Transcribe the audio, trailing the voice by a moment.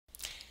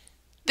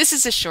This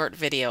is a short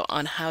video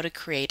on how to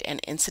create an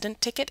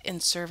incident ticket in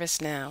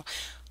ServiceNow.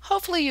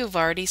 Hopefully you've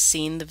already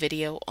seen the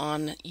video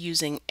on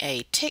using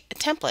a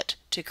template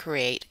to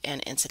create an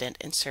incident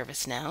in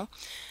ServiceNow.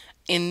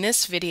 In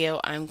this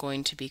video, I'm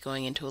going to be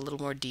going into a little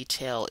more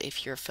detail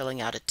if you're filling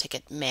out a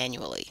ticket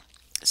manually.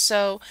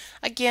 So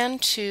again,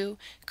 to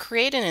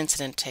create an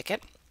incident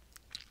ticket,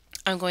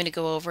 I'm going to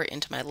go over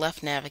into my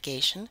left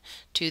navigation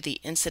to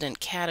the incident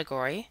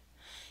category.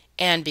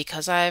 And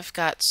because I've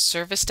got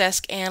Service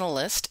Desk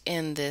Analyst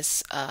in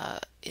this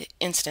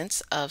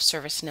instance of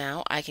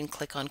ServiceNow, I can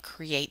click on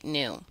Create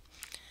New.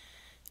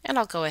 And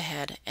I'll go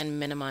ahead and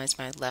minimize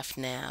my left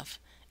nav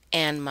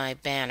and my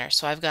banner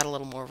so I've got a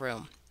little more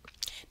room.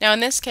 Now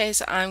in this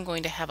case, I'm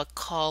going to have a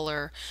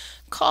caller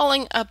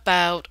calling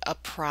about a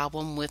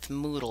problem with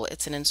Moodle.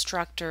 It's an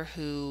instructor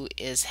who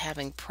is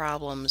having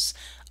problems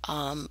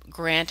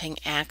granting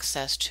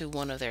access to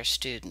one of their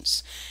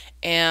students.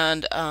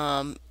 And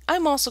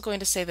I'm also going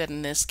to say that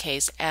in this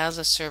case, as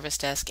a Service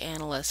Desk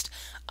Analyst,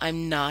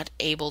 I'm not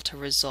able to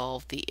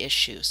resolve the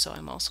issue. So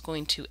I'm also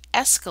going to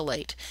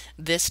escalate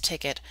this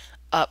ticket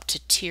up to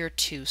Tier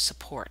 2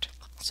 support.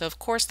 So of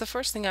course the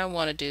first thing I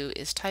want to do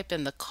is type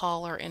in the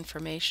caller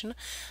information.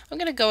 I'm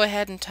going to go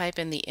ahead and type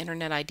in the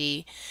Internet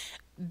ID.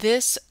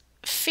 This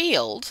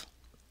field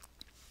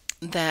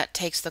that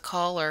takes the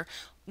caller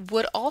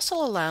would also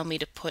allow me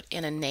to put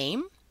in a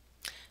name.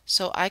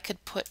 So I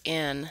could put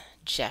in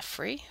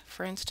Jeffrey,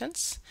 for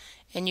instance,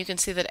 and you can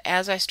see that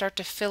as I start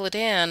to fill it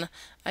in,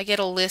 I get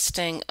a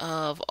listing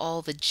of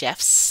all the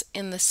Jeffs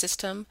in the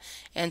system,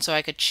 and so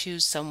I could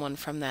choose someone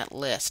from that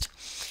list.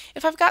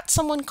 If I've got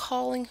someone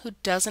calling who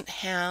doesn't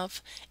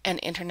have an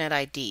Internet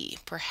ID,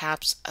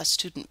 perhaps a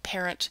student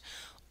parent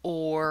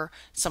or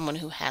someone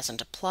who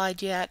hasn't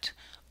applied yet,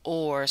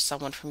 or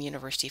someone from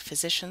University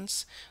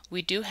Physicians,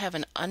 we do have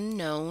an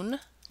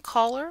unknown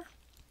caller.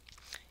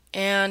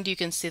 And you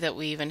can see that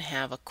we even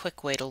have a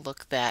quick way to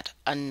look that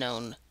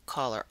unknown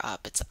caller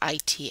up. It's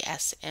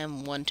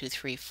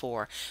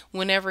ITSM1234.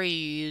 Whenever you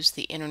use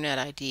the Internet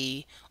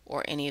ID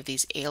or any of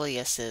these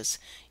aliases,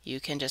 you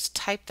can just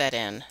type that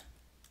in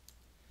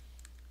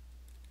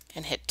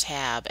and hit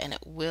tab and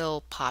it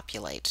will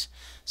populate.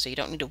 So you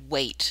don't need to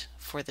wait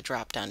for the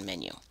drop-down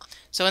menu.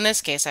 So in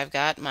this case, I've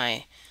got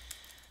my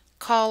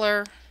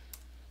caller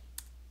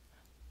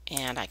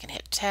and I can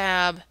hit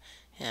tab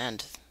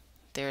and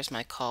there's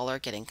my caller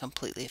getting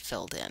completely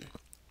filled in.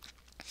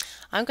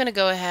 I'm going to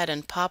go ahead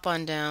and pop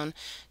on down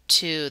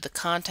to the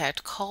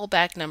contact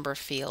callback number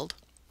field.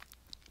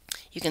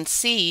 You can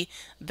see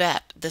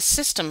that the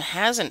system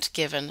hasn't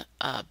given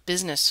a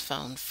business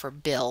phone for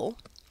Bill.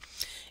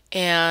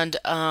 And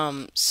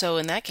so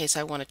in that case,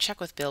 I want to check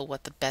with Bill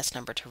what the best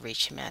number to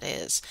reach him at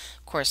is.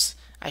 Of course,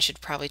 I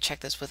should probably check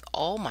this with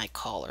all my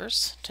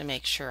callers to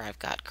make sure I've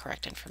got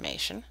correct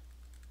information.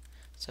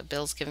 So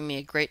Bill's giving me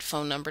a great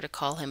phone number to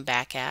call him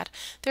back at.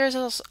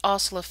 There's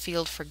also a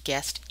field for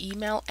guest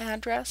email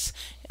address.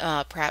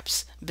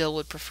 Perhaps Bill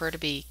would prefer to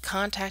be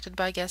contacted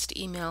by guest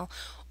email,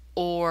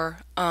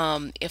 or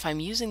if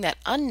I'm using that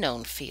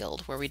unknown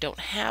field where we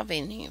don't have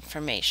any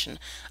information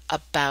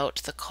about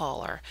the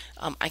caller,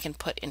 I can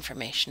put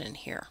information in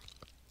here.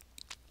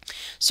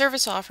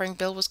 Service offering,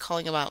 Bill was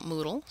calling about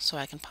Moodle, so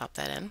I can pop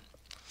that in.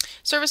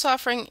 Service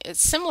offering is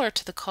similar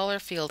to the caller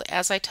field.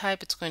 As I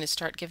type, it's going to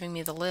start giving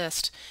me the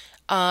list.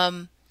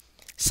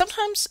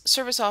 Sometimes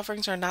service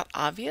offerings are not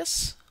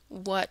obvious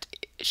what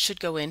should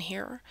go in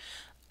here.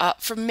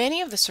 For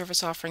many of the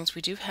service offerings,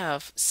 we do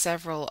have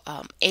several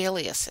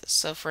aliases.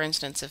 So for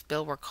instance, if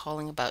Bill were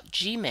calling about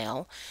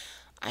Gmail,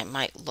 I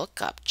might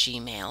look up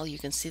Gmail. You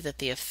can see that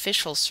the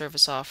official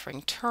service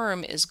offering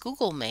term is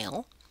Google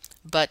Mail,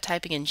 but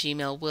typing in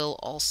Gmail will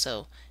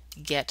also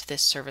get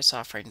this service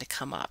offering to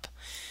come up.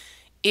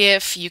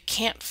 If you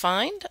can't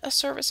find a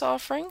service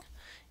offering,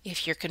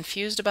 if you're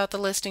confused about the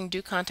listing,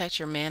 do contact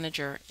your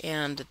manager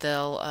and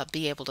they'll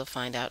be able to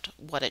find out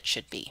what it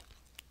should be.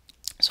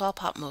 So I'll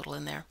pop Moodle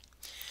in there.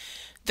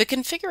 The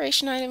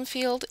configuration item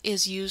field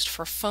is used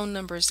for phone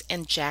numbers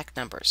and jack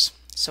numbers.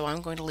 So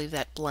I'm going to leave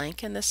that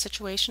blank in this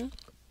situation.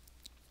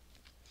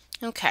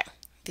 Okay,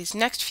 these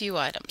next few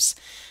items.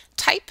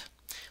 Type.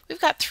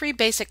 We've got three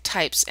basic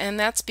types, and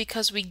that's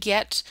because we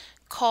get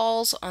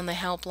calls on the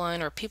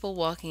helpline or people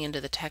walking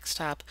into the tech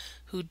stop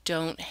who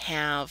don't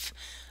have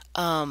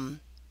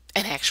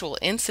an actual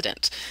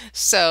incident.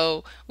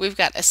 So we've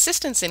got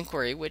assistance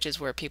inquiry, which is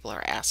where people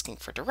are asking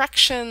for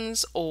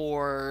directions,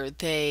 or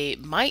they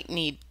might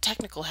need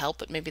technical help,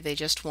 but maybe they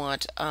just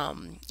want,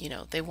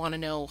 they want to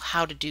know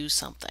how to do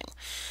something.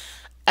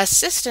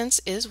 Assistance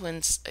is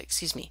when,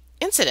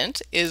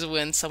 incident is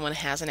when someone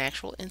has an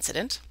actual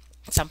incident,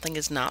 something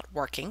is not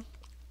working.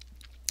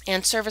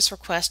 And service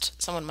request,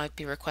 someone might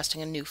be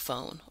requesting a new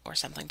phone or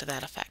something to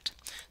that effect.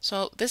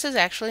 So this is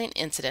actually an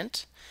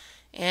incident.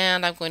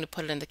 And I'm going to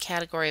put it in the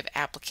category of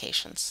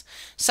applications.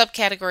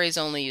 Subcategory is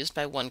only used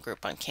by one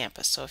group on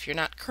campus, so if you're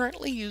not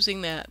currently using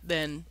that,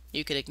 then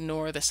you could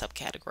ignore the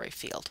subcategory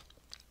field.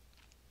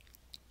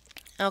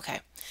 Okay,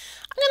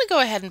 I'm going to go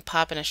ahead and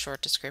pop in a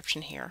short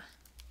description here.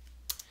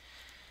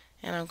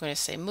 And I'm going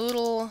to say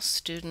Moodle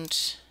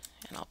student,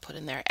 and I'll put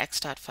in there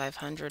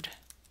x.500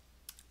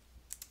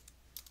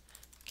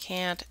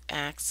 can't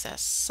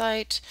access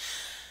site.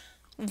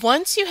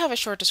 Once you have a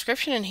short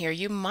description in here,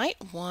 you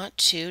might want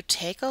to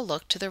take a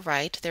look to the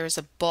right. There is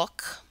a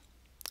book,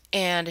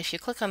 and if you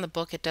click on the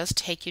book, it does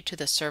take you to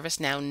the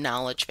ServiceNow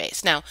knowledge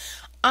base. Now,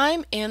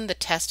 I'm in the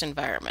test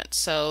environment,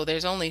 so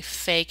there's only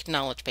fake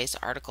knowledge base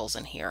articles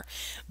in here,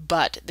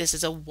 but this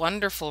is a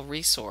wonderful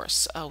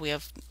resource. We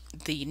have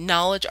the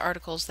knowledge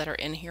articles that are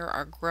in here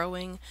are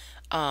growing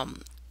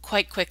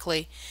quite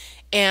quickly,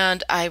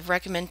 and I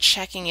recommend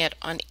checking it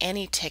on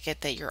any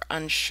ticket that you're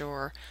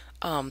unsure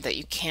that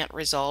you can't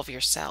resolve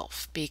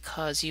yourself,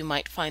 because you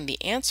might find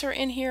the answer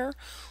in here,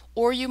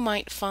 or you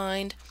might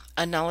find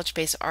a knowledge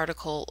base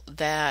article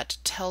that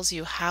tells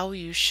you how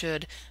you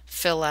should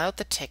fill out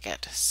the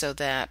ticket so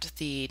that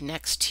the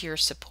next tier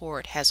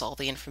support has all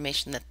the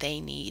information that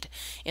they need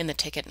in the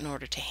ticket in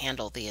order to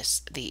handle the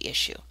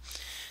issue.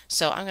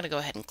 So I'm going to go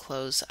ahead and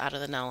close out of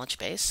the knowledge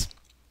base.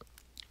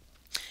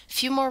 A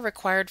few more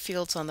required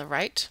fields on the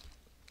right.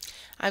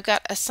 I've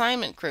got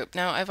assignment group.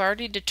 Now I've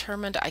already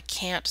determined I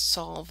can't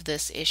solve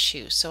this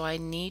issue, so I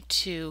need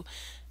to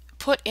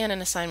put in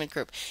an assignment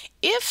group.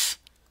 If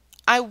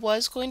I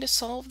was going to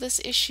solve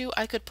this issue,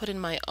 I could put in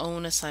my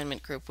own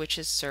assignment group, which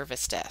is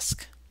Service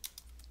Desk.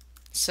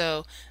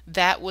 So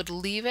that would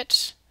leave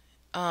it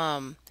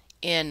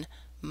in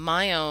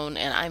my own,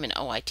 and I'm an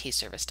OIT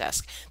Service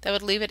Desk, that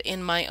would leave it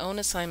in my own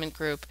assignment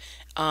group,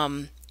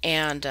 and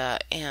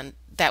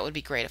that would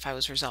be great if I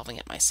was resolving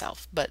it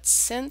myself. But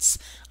since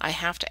I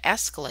have to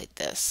escalate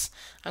this,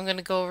 I'm going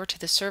to go over to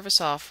the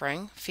service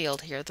offering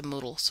field here, the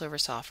Moodle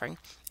service offering,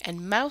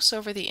 and mouse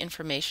over the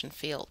information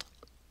field.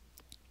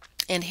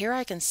 And here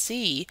I can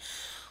see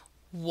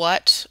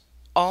what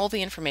all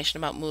the information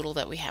about Moodle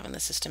that we have in the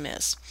system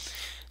is.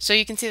 So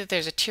you can see that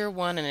there's a tier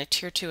 1 and a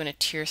tier 2 and a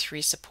tier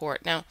 3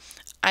 support. Now,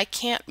 I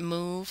can't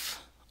move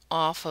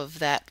off of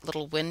that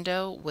little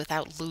window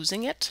without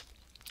losing it.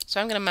 So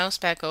I'm going to mouse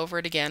back over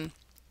it again,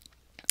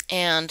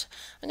 and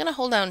I'm going to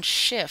hold down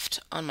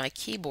Shift on my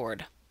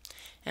keyboard,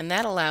 and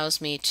that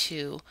allows me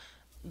to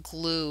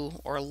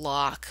glue or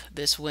lock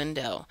this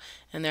window,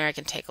 and there I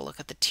can take a look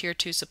at the tier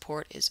 2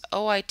 support is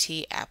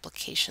OIT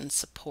application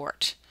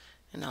support,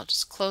 and I'll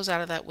just close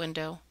out of that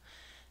window,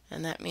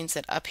 and that means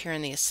that up here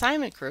in the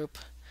assignment group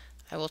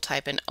I will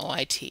type in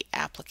OIT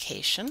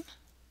application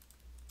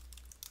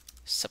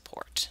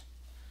support.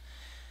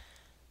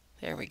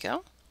 There we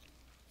go.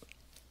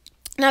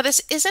 Now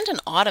this isn't an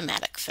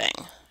automatic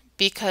thing,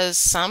 because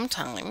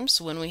sometimes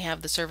when we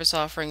have the service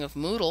offering of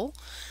Moodle,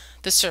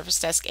 the Service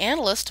Desk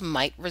analyst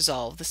might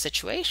resolve the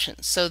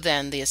situation. So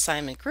then the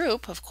assignment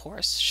group, of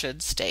course,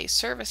 should stay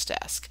Service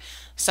Desk.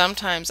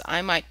 Sometimes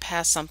I might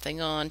pass something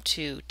on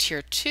to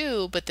Tier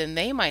 2, but then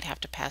they might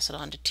have to pass it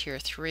on to Tier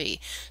 3.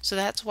 So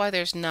that's why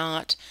there's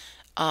not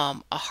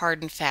a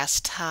hard and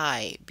fast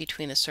tie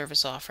between the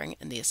service offering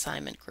and the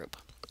assignment group.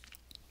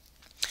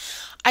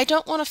 I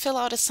don't want to fill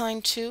out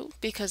assign to,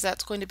 because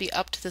that's going to be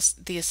up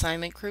to the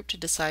assignment group to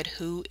decide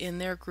who in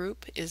their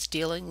group is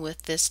dealing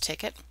with this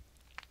ticket.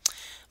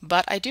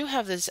 But I do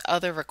have these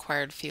other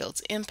required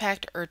fields: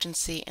 impact,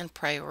 urgency, and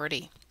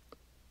priority.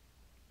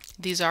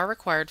 These are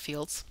required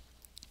fields.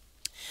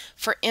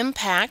 For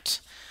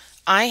impact,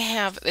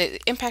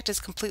 impact is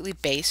completely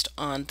based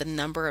on the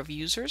number of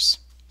users.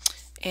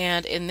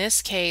 And in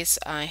this case,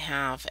 I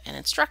have an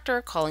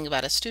instructor calling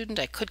about a student.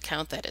 I could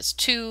count that as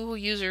 2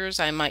 users.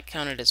 I might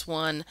count it as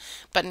 1.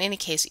 But in any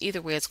case,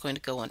 either way, it's going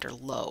to go under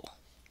low.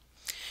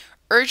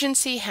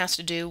 Urgency has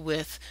to do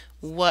with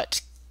what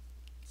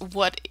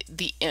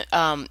the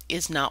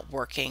is not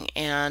working,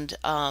 and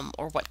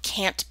or what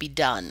can't be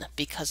done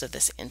because of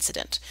this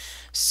incident.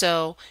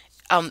 So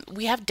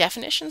we have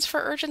definitions for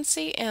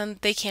urgency, and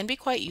they can be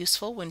quite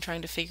useful when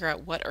trying to figure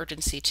out what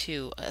urgency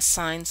to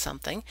assign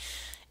something.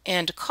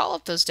 And to call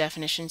up those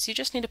definitions, you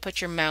just need to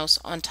put your mouse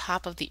on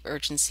top of the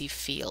urgency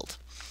field.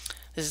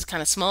 This is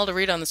kind of small to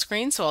read on the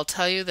screen, so I'll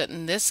tell you that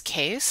in this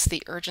case,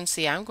 the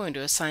urgency I'm going to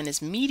assign is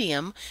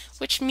medium,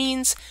 which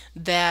means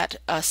that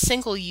a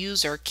single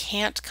user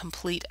can't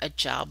complete a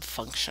job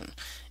function.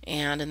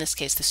 And in this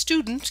case, the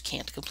student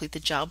can't complete the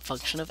job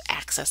function of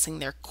accessing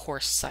their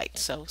course site.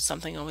 So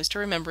something always to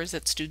remember is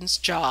that students'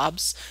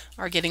 jobs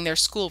are getting their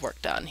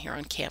schoolwork done here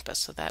on campus,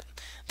 so that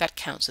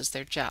counts as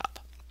their job.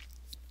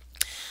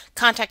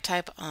 Contact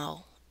type,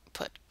 I'll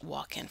put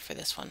walk-in for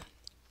this one.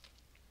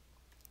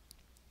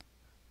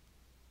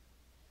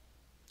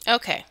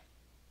 Okay,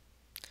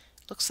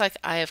 looks like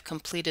I have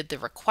completed the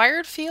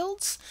required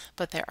fields,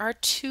 but there are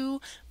 2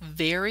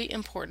 very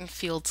important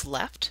fields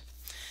left: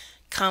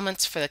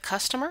 comments for the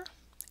customer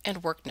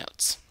and work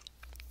notes.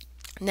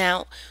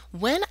 Now,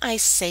 when I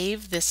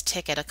save this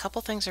ticket, a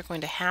couple things are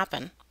going to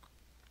happen.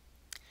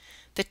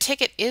 The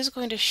ticket is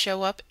going to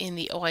show up in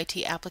the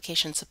OIT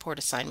application support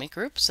assignment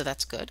group, so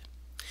that's good.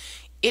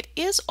 It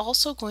is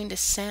also going to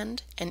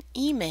send an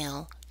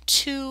email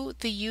to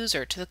the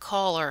user, to the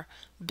caller,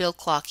 Bill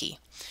Clocky.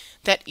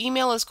 That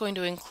email is going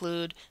to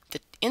include the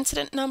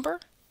incident number,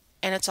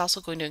 and it's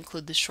also going to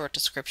include the short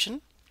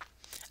description.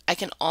 I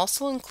can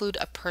also include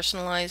a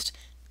personalized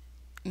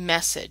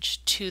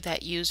message to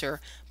that user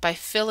by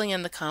filling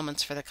in the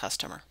comments for the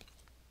customer.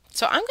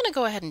 So I'm going to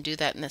go ahead and do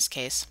that in this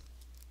case.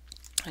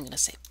 I'm going to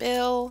say,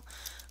 Bill,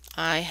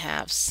 I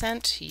have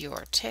sent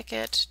your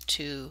ticket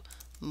to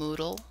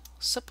Moodle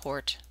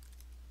support.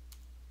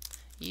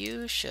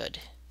 You should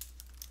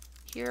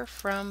hear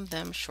from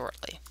them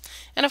shortly.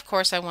 And of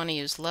course I want to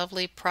use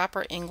lovely,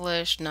 proper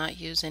English, not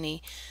use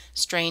any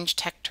strange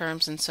tech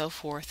terms and so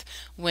forth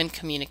when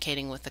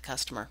communicating with the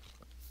customer.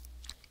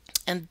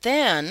 And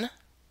then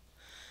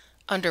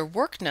under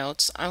work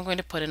notes, I'm going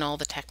to put in all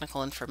the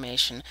technical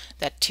information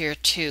that Tier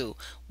 2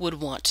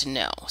 would want to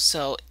know.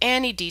 So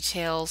any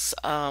details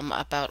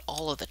about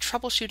all of the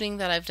troubleshooting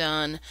that I've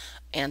done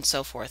and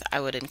so forth, I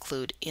would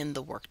include in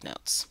the work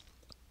notes.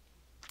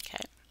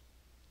 Okay.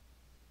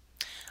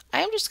 I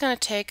am just going to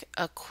take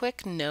a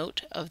quick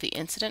note of the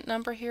incident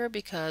number here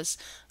because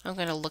I'm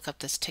going to look up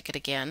this ticket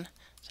again.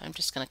 So I'm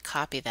just going to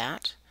copy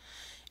that.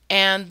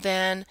 And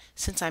then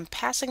since I'm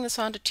passing this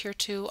on to Tier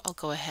 2, I'll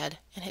go ahead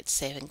and hit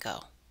Save and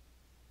Go.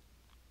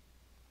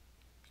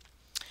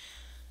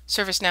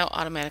 ServiceNow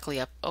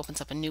automatically opens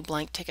up a new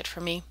blank ticket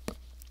for me.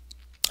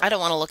 I don't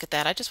want to look at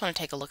that. I just want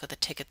to take a look at the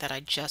ticket that I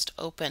just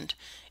opened.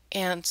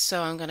 And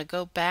so I'm going to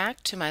go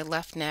back to my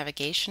left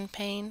navigation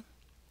pane,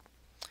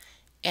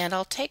 and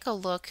I'll take a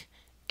look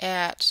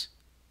at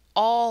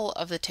all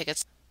of the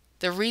tickets.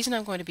 The reason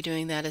I'm going to be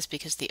doing that is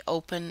because the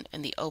open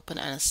and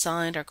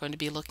unassigned are going to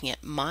be looking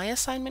at my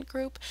assignment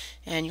group,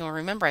 and you'll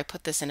remember I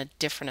put this in a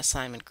different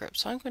assignment group.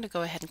 So I'm going to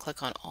go ahead and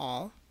click on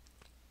all.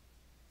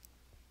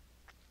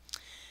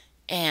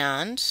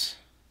 And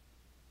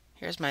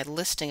here's my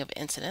listing of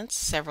incidents,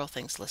 several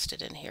things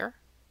listed in here.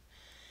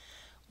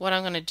 What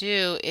I'm going to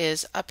do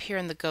is up here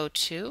in the Go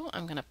To,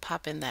 I'm going to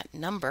pop in that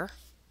number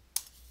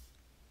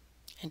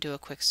and do a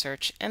quick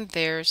search, and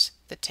there's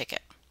the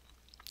ticket.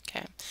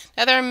 Okay.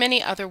 Now there are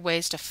many other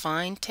ways to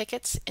find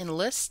tickets in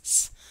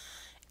lists,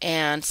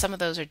 and some of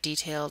those are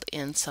detailed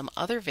in some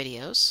other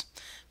videos.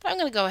 But I'm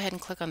going to go ahead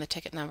and click on the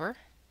ticket number.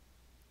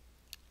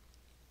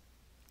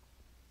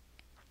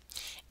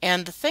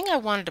 And the thing I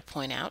wanted to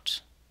point out,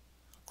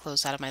 I'll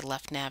close out of my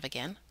left nav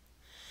again,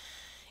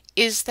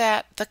 is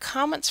that the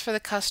comments for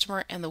the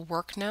customer and the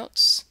work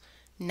notes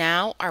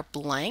now are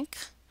blank.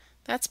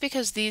 That's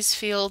because these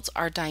fields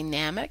are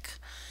dynamic,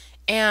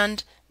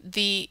 and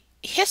the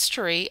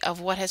history of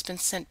what has been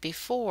sent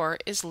before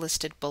is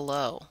listed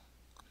below.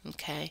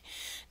 Okay.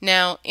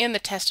 Now in the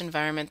test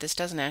environment, this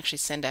doesn't actually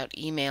send out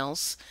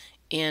emails.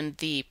 In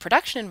the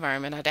production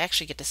environment, I'd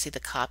actually get to see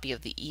the copy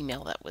of the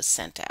email that was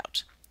sent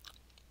out.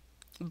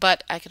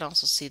 But I can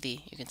also see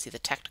you can see the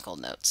technical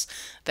notes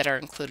that are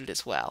included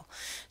as well.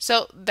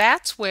 So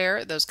that's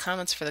where those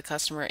comments for the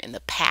customer in the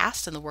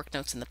past and the work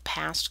notes in the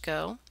past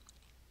go.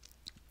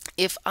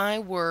 If I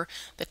were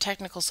the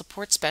technical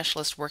support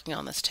specialist working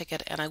on this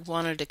ticket and I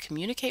wanted to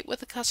communicate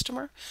with the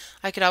customer,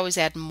 I could always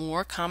add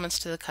more comments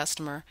to the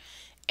customer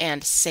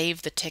and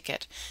save the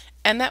ticket,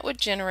 and that would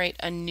generate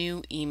a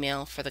new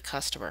email for the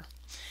customer.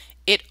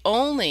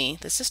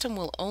 The system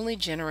will only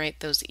generate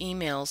those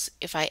emails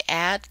if I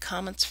add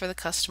comments for the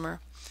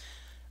customer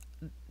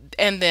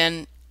and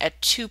then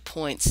at 2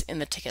 points in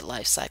the ticket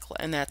lifecycle,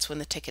 and that's when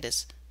the ticket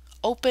is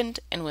opened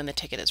and when the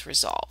ticket is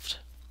resolved.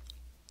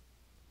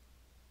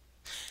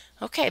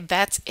 Okay,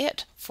 that's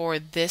it for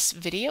this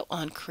video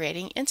on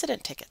creating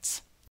incident tickets.